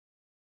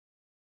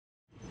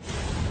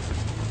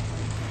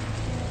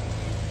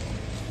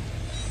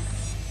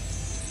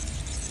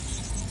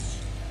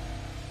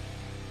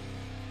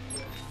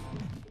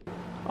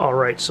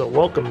Alright, so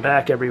welcome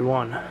back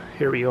everyone.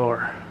 Here we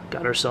are.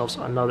 Got ourselves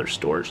another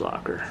storage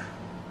locker.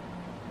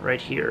 Right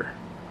here.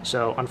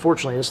 So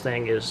unfortunately this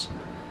thing is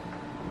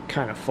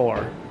kind of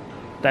far.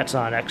 That's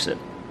not an exit.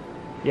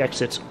 The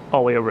exit's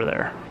all the way over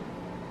there.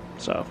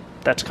 So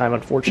that's kind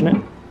of unfortunate.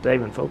 Did I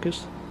even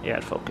focus? Yeah,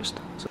 it focused.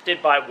 So I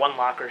did buy one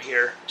locker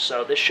here,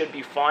 so this should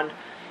be fun.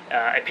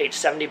 I paid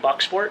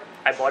 $70 for it.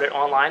 I bought it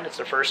online. It's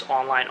the first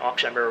online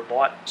auction I've ever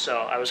bought,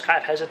 so I was kind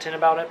of hesitant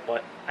about it,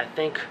 but I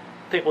think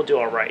we'll do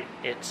all right.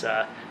 It's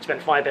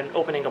been fun. I've been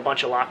opening a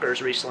bunch of lockers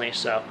recently,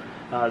 so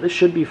this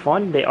should be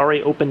fun. They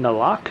already opened the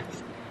lock.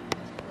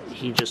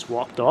 He just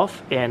walked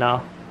off, and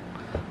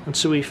let's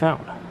see what he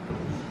found.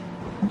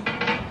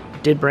 I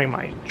did bring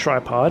my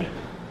tripod,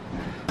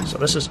 so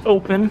this is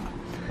open.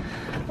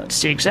 Let's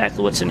see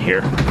exactly what's in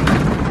here.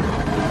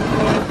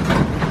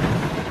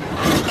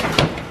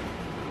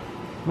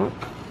 Well,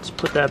 let's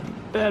put that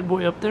bad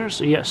boy up there.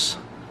 So yes,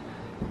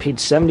 paid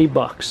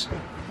 $70.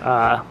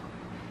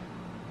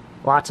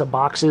 Lots of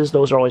boxes.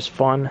 Those are always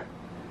fun.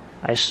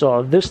 I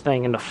saw this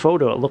thing in the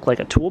photo. It looked like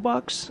a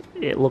toolbox.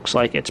 It looks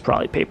like it's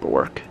probably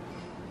paperwork.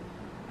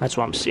 That's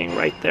what I'm seeing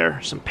right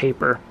there. Some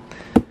paper.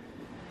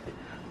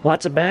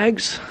 Lots of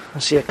bags. I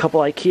see a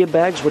couple IKEA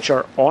bags, which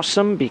are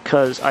awesome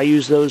because I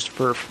use those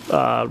for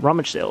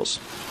rummage sales.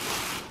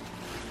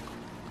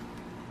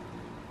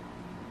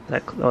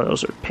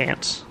 Those are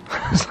pants.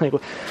 It's like,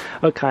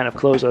 what kind of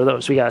clothes are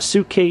those? We got a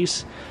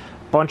suitcase,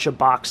 bunch of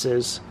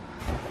boxes.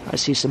 I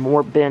see some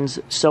more bins.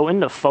 So in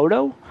the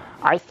photo,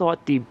 I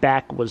thought the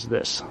back was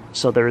this.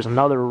 So there's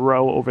another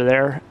row over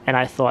there, and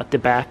I thought the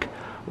back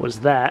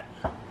was that.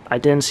 I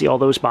didn't see all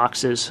those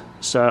boxes,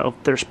 so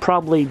there's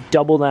probably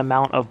double the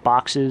amount of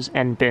boxes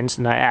and bins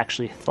than I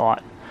actually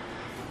thought.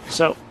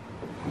 So,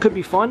 could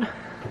be fun.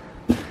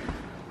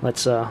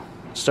 Let's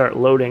start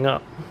loading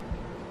up.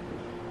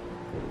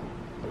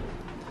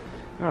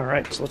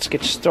 Alright, so let's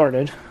get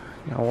started.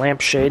 A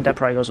lampshade, that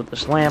probably goes with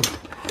this lamp.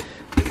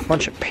 A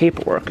bunch of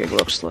paperwork, it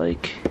looks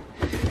like.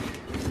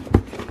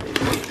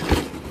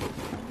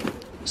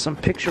 Some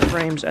picture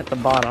frames at the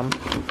bottom.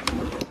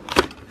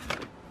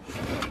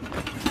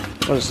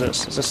 What is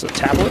this? Is this a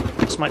tablet?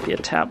 This might be a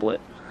tablet.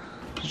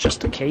 It's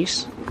just a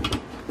case.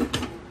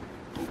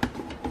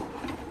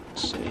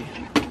 Let's see.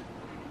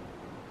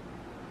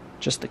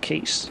 Just a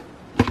case.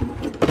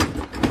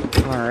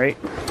 Alright.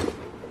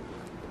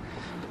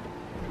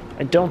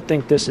 I don't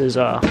think this is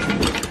let's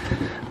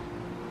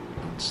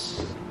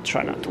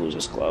try not to lose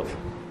this glove.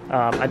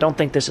 I don't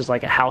think this is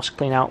like a house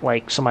clean out,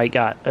 like somebody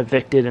got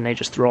evicted and they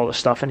just threw all the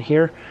stuff in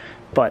here.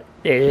 But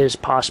it is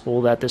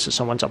possible that this is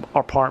someone's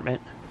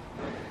apartment.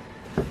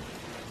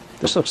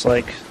 This looks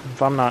like,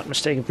 if I'm not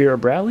mistaken, Vera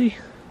Bradley?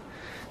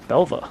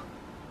 Belva.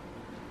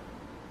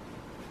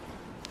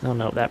 I don't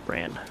know that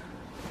brand.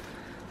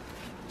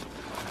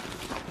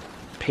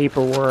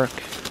 Paperwork.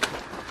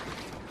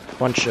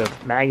 Bunch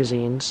of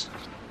magazines.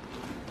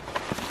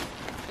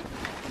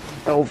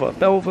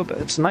 Belva, but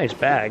it's a nice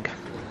bag.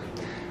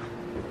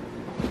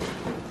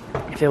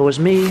 If it was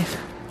me,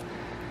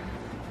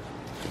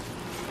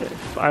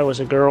 if I was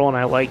a girl and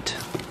I liked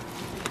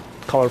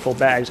colorful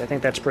bags, I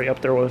think that's pretty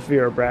up there with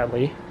Vera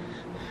Bradley.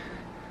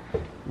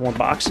 More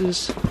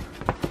boxes.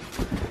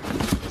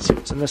 Let's see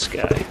what's in this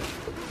guy.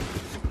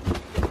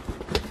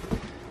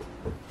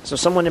 So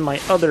someone in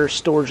my other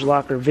storage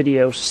locker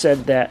video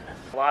said that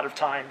a lot of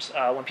times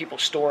when people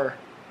store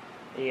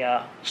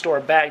a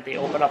bag, they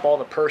open up all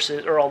the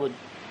purses or all the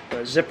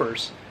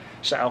zippers.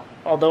 So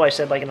although I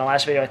said, like in the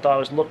last video, I thought it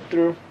was looked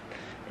through,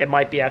 it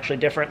might be actually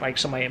different. Like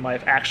somebody might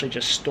have actually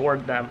just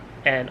stored them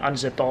and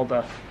unzipped all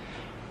the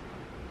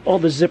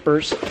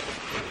zippers.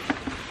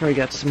 Here we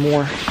got some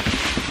more.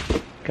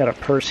 Got a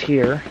purse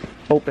here,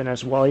 open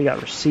as well. You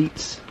got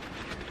receipts.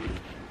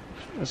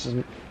 This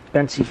is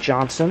Bensie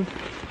Johnson.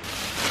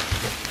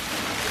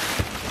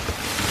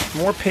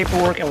 More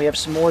paperwork, and we have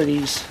some more of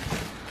these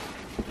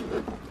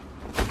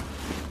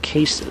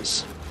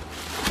cases.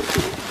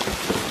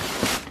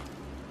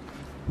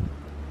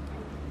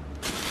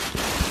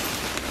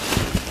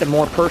 And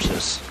more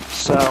purses.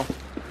 So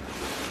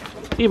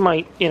you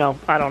might,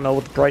 I don't know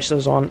what the price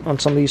is on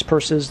some of these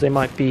purses. They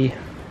might be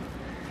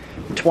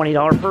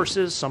 $20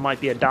 purses, some might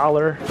be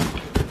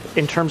 $1.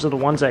 In terms of the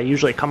ones that I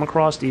usually come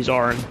across, these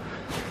are in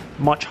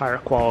much higher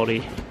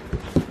quality.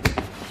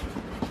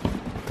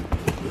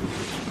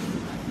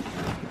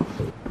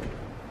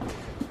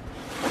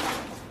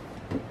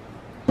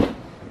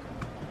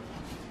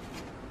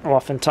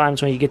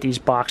 Oftentimes when you get these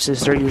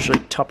boxes, they're usually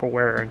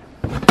Tupperware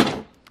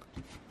and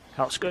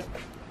house good.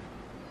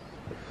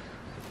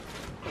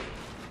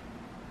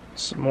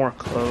 Some more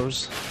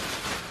clothes.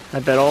 I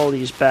bet all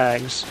these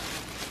bags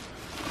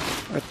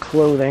are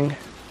clothing.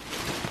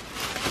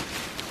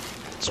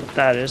 That's what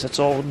that is. It's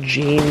all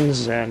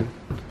jeans and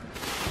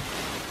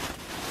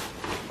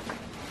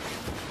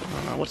I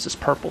don't know, what's this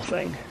purple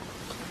thing?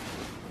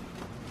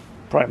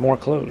 Probably more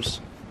clothes.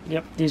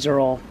 Yep, these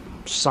are all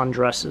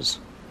sundresses.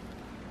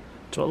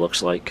 That's what it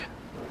looks like.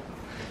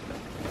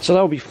 So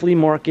that would be flea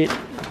market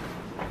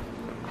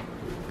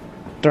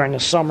during the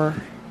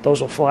summer.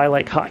 those will fly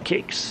like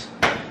hotcakes.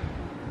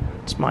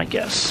 That's my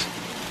guess.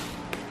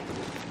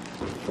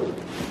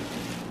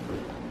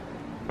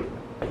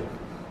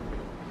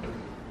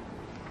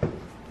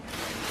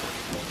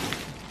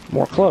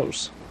 More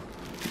clothes.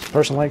 This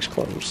person likes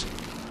clothes.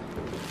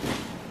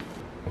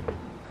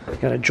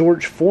 Got a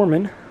George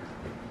Foreman.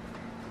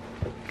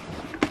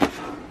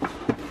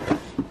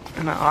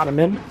 And an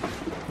Ottoman.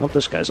 Oh,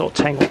 this guy's all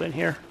tangled in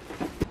here.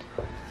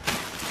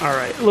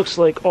 Alright, it looks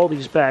like all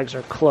these bags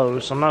are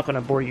closed, so I'm not going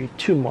to bore you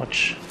too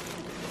much.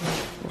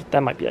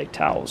 That might be like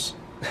towels.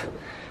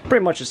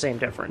 Pretty much the same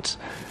difference.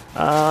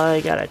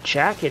 I got a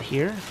jacket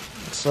here.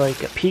 It's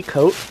like a pea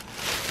coat.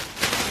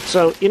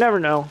 So, you never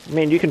know. I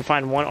mean, you can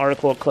find one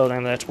article of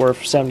clothing that's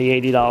worth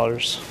 $70,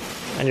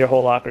 $80, and your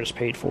whole locker is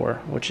paid for.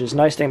 Which is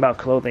nice thing about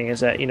clothing is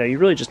that, you know, you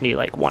really just need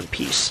like one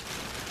piece.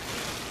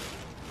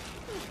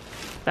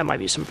 That might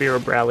be some Vera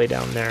Bradley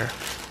down there.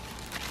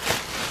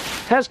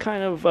 Has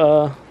kind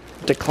of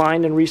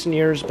declined in recent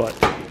years, but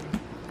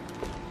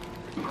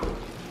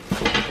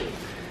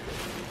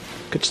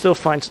could still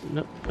find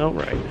some, no,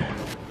 right.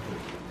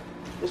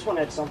 This one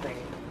had something.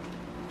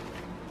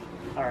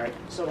 Alright,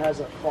 so it has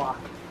a clock.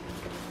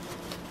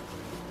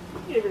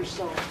 Yeah, there's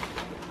a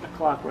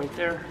clock right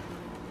there.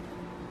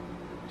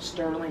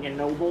 Sterling and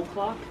Noble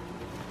clock.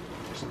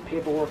 There's some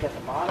paperwork at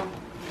the bottom.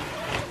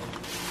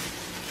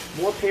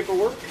 More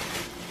paperwork.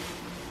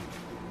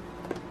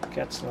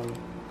 Got some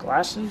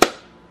glasses.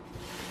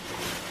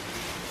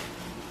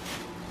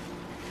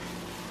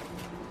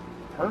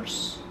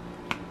 Purse.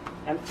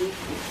 Empty.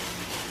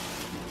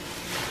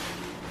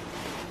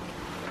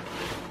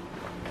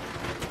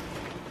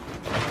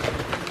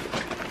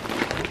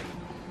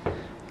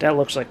 That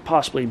looks like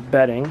possibly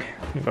bedding.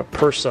 We have a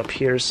purse up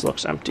here. This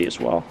looks empty as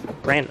well.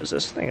 What brand is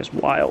this? Thing is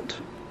wild.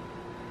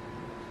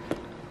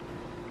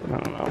 I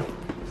don't know.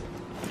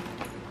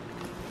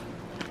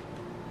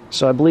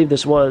 So I believe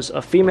this was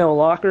a female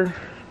locker.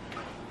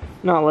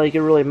 Not like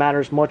it really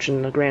matters much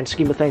in the grand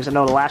scheme of things. I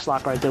know the last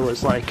locker I did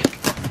was like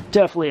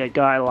definitely a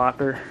guy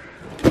locker.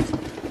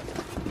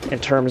 In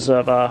terms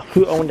of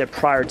who owned it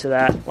prior to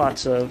that.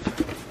 Lots of...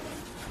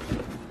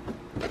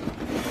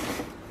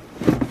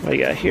 What do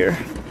you got here?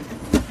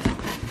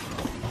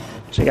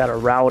 So you got a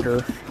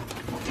router,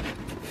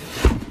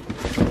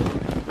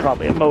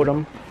 probably a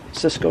modem,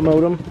 Cisco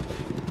modem,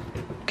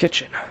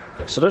 kitchen.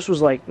 So this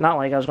was like, not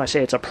like I was going to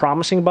say it's a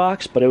promising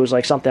box, but it was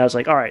like something I was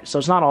like, alright, so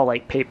it's not all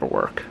like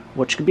paperwork,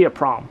 which could be a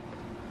problem.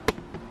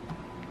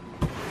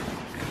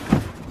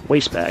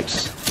 Waste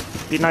bags.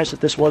 It'd be nice if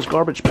this was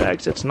garbage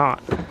bags, it's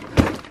not.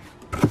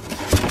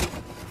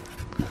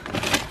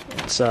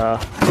 It's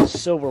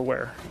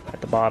silverware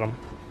at the bottom.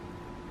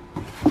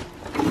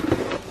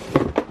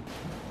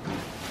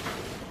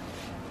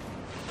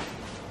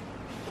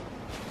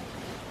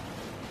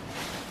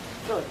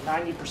 I feel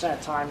like 90% of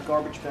the time,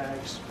 garbage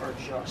bags are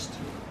just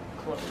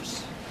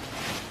clothes.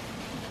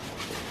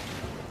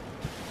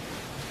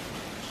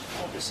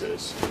 All this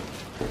is.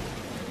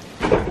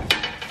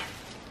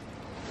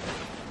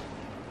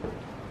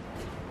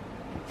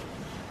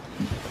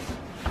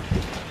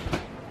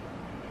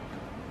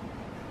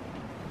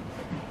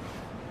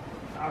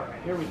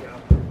 Alright, here we go.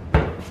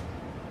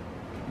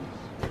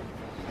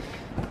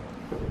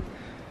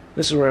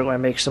 This is where I'm going to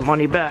make some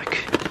money back.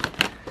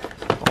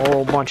 A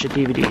whole bunch of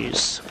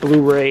DVDs,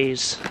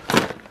 Blu-rays.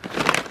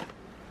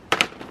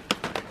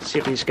 See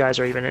if these guys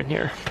are even in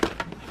here.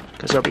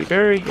 Because they'll be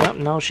very... Yep,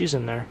 no, she's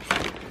in there.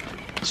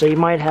 So you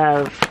might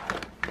have,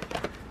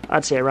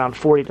 I'd say around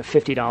 $40 to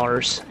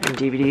 $50 in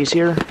DVDs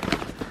here.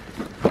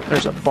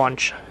 There's a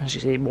bunch. As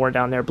you see, more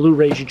down there.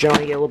 Blu-rays, you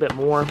generally get a little bit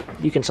more.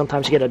 You can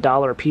sometimes get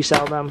 $1 a piece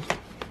out of them.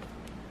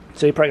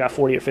 So you probably got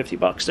 40 or 50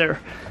 bucks there.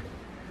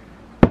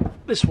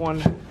 This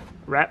one,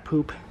 rat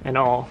poop and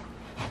all,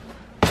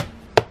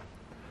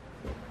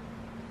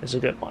 is a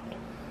good one.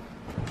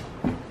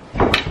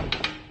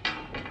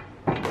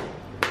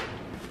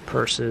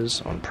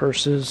 Purses on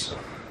purses.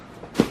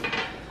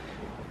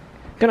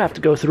 Gonna have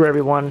to go through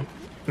everyone,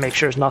 make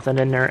sure there's nothing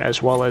in there,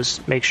 as well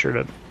as make sure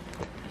the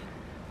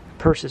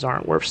purses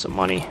aren't worth some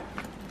money.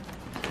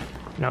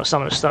 You know,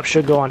 some of the stuff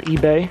should go on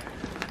eBay.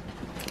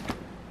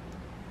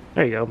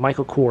 There you go,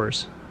 Michael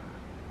Kors.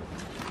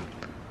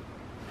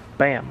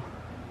 Bam.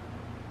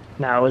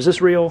 Now, is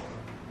this real?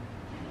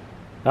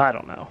 I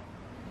don't know.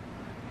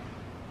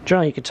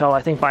 Generally, you can tell,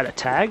 I think, by the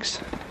tags.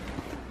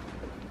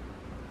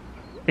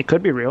 It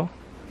could be real.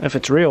 If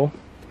it's real.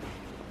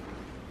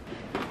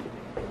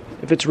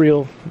 If it's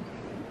real,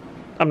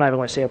 I'm not even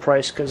going to say a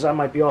price, because I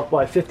might be off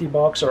by 50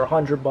 bucks or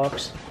 100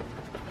 bucks.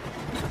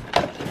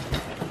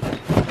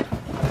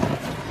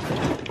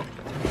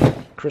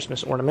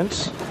 Christmas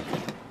ornaments.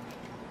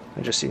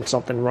 I just seen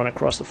something run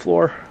across the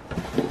floor.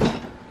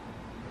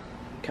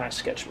 Kind of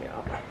sketched me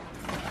out.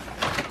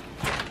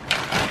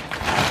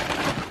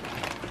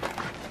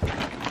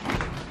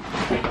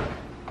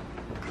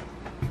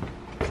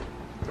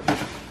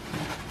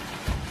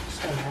 It's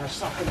gonna have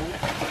something in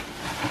it.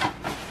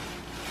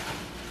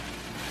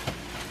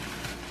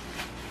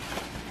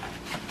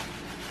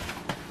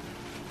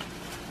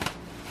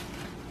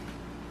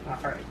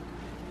 Alright.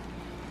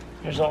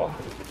 There's all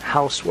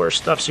houseware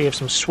stuff. So you have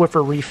some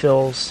Swiffer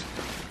refills.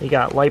 You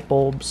got light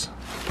bulbs.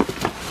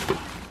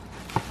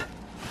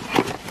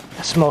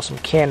 I smell some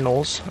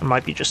candles. It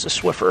might be just a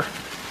Swiffer.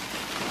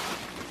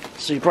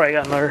 So you probably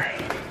got another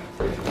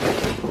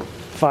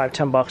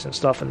 $5-10 and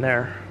stuff in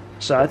there.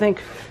 So I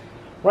think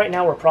right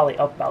now we're probably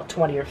up about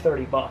 20 or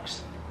 30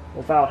 bucks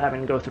without having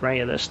to go through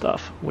any of this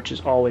stuff, which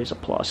is always a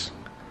plus.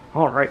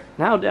 Alright,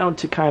 now down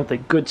to kind of the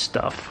good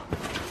stuff.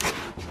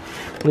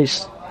 At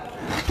least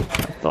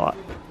I thought.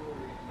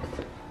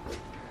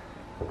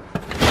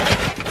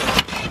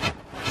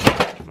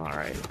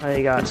 Alright,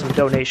 I got some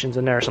donations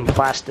in there, some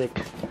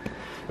plastic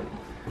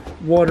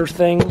water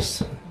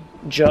things,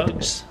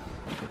 jugs.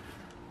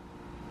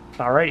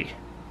 Alrighty.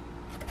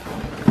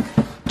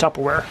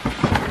 Tupperware.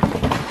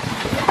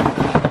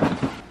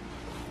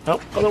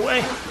 Nope, other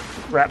way.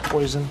 Rat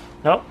poison.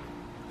 Nope.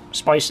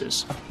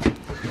 Spices.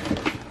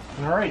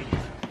 Alrighty.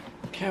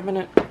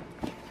 Cabinet.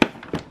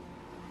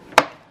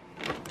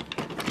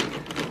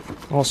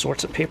 All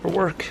sorts of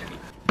paperwork.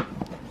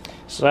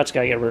 So that's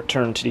got to get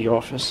returned to the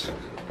office.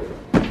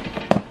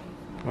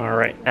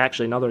 Alright,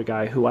 actually another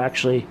guy who I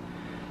actually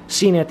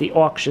seen at the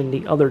auction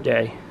the other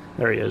day.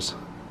 There he is.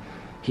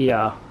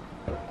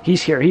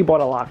 He's here. He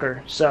bought a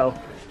locker. So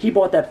he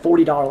bought that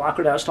 $40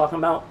 locker that I was talking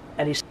about,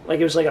 and he's like,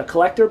 it was like a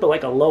collector, but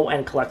like a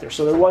low-end collector.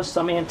 So there was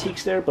some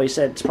antiques there, but he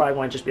said it's probably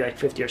going to just be like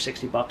 50 or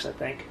 60 bucks, I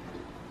think.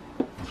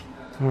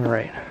 All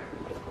right,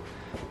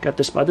 got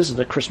this. This is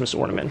the Christmas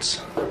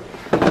ornaments.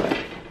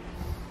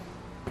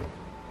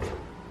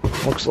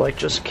 Looks like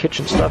just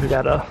kitchen stuff. You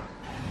got a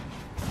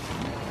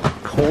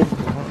cold.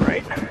 All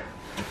right.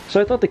 So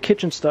I thought the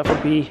kitchen stuff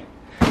would be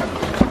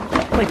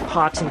like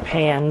pots and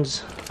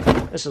pans.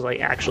 This is like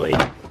actually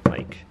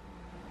like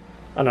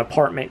an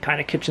apartment kind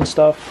of kitchen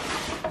stuff.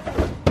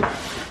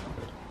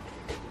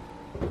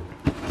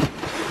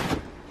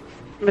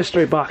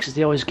 Mystery boxes,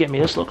 they always get me.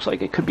 This looks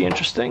like it could be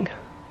interesting.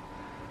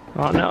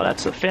 Oh no,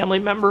 that's a family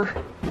member.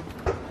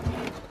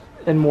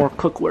 And more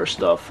cookware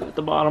stuff at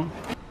the bottom.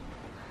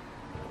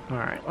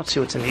 Alright, let's see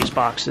what's in these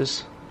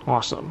boxes.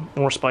 Awesome.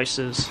 More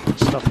spices,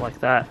 stuff like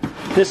that.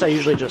 This I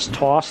usually just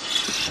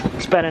toss.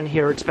 It's been in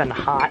here, it's been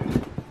hot.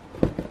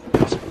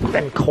 It's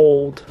been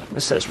cold.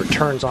 This says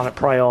returns on it,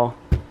 probably all.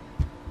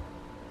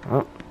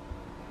 Oh,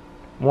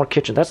 more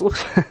kitchen. That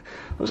looks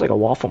looks like a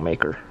waffle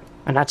maker.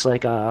 And that's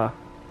like a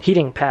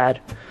heating pad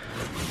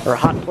or a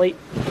hot plate.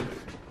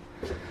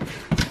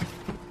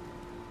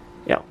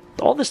 Yeah,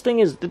 all this thing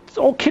is, it's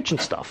all kitchen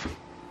stuff.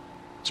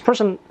 This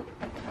person,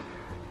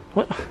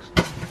 what?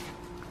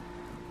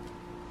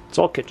 It's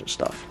all kitchen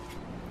stuff.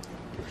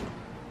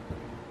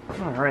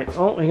 Alright,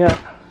 oh, we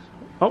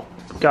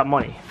got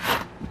money.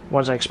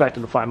 Ones I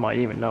expected to find, might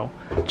even know.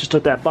 Just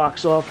took that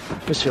box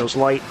off. This feels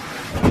light.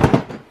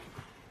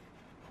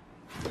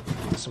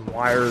 Some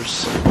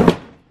wires.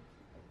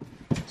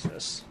 What's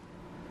this?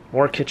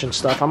 More kitchen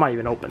stuff. I might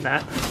even open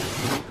that.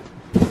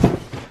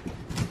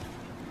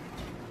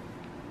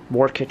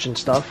 More kitchen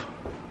stuff.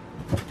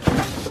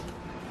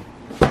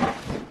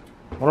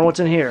 Wonder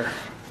what's in here.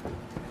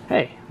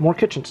 Hey, more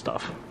kitchen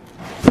stuff.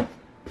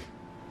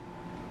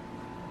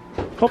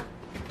 Oh.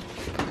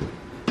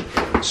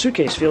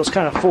 Suitcase feels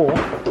kind of full.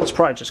 Let's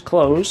probably just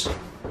close.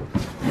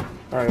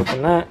 Alright,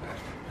 open that.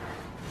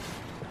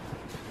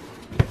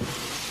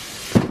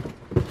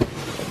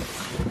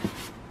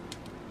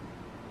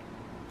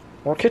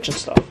 More kitchen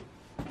stuff.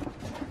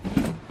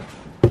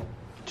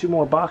 2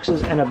 more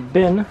boxes and a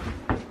bin.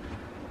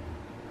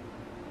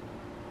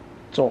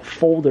 It's all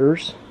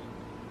folders.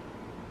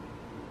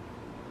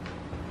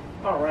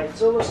 Alright,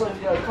 so it looks like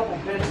we got a couple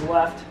bins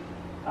left.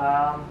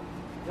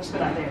 This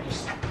bin I think I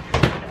just...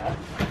 Yeah,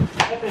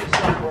 that bin's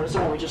not for this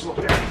one we just looked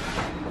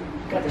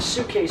at. Got the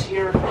suitcase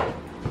here.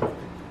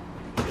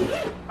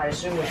 I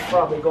assume there's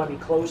probably going to be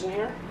clothes in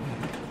here.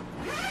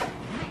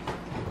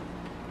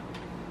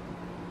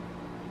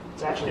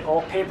 It's actually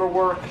all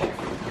paperwork.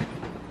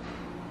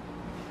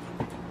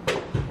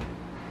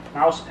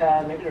 Mouse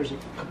pad, maybe there's a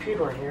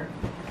computer in here.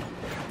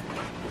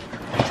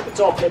 It's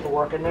all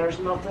paperwork and there's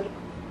nothing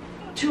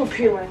too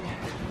appealing.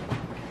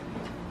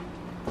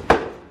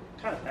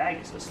 What kind of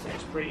bag is this thing?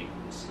 It's pretty.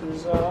 This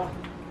is a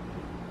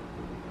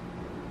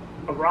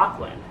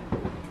Rockland.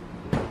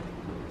 This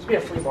will be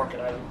a flea market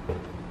item.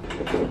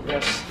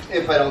 Yes.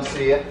 If I don't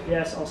see you.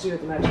 Yes, I'll see you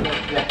at the next one.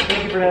 Yeah.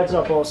 Thank you for the heads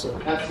up also.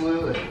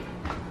 Absolutely.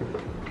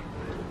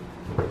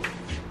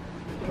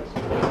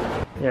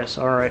 Yes,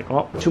 alright.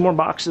 Well, 2 more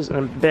boxes and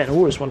a bin.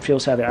 Ooh, this one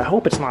feels heavy. I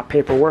hope it's not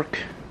paperwork.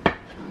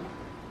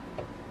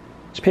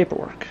 It's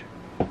paperwork.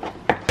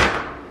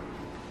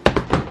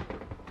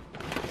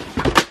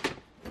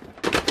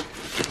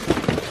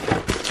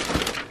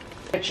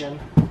 Kitchen.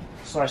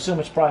 So I assume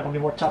it's probably going to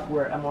be more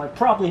Tupperware. I'm going to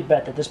probably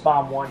bet that this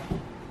bottom one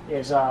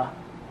is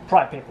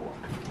probably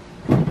paperwork.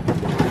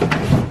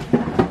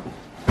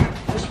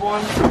 This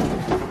one,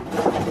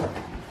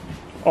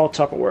 all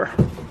Tupperware.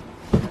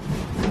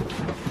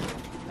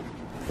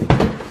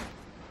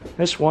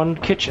 This one,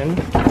 kitchen.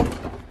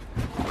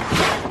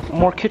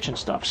 More kitchen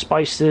stuff.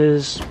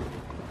 Spices,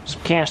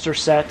 some canister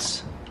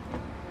sets,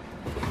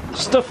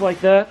 stuff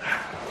like that.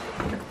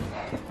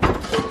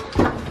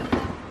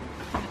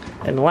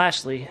 And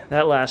lastly,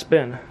 that last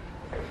bin.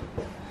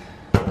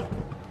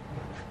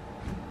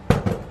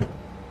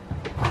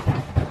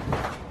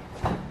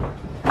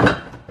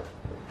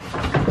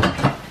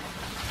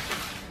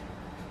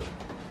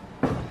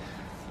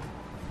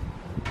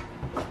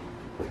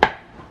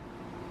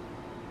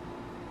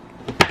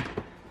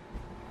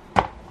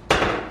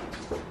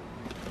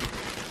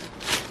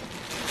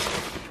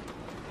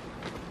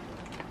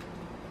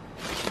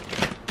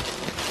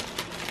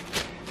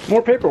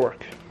 More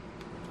paperwork.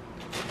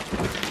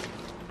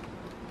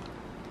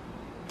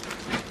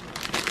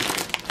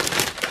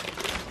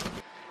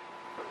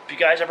 If you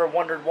guys ever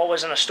wondered what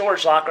was in a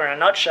storage locker in a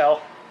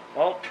nutshell,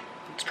 well,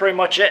 it's pretty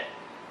much it.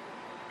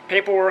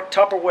 Paperwork,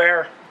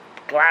 Tupperware,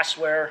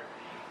 glassware.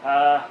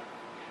 Found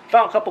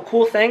a couple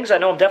cool things. I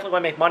know I'm definitely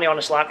going to make money on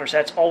this locker, so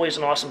that's always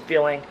an awesome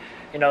feeling.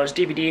 You know, his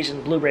DVDs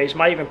and Blu-rays.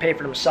 Might even pay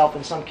for themselves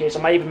in some cases.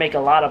 I might even make a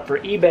lot up for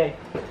eBay.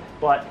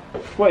 But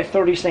boy,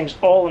 throw these things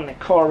all in the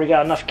car. We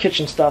got enough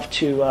kitchen stuff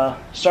to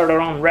start our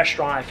own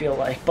restaurant, I feel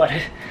like. But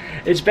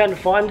it's been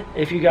fun.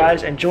 If you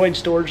guys enjoyed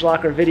storage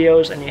locker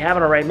videos and you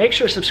haven't already, make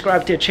sure to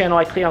subscribe to the channel.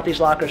 I clean out these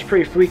lockers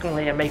pretty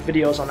frequently and make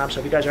videos on them. So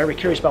if you guys are ever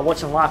curious about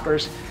what's in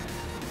lockers,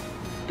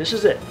 this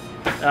is it.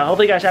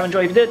 Hopefully you guys have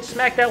enjoyed. If you did,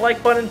 smack that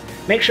like button.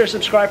 Make sure to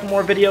subscribe for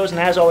more videos. And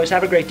as always,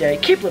 have a great day.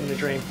 Keep living the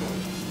dream.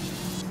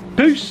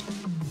 Peace.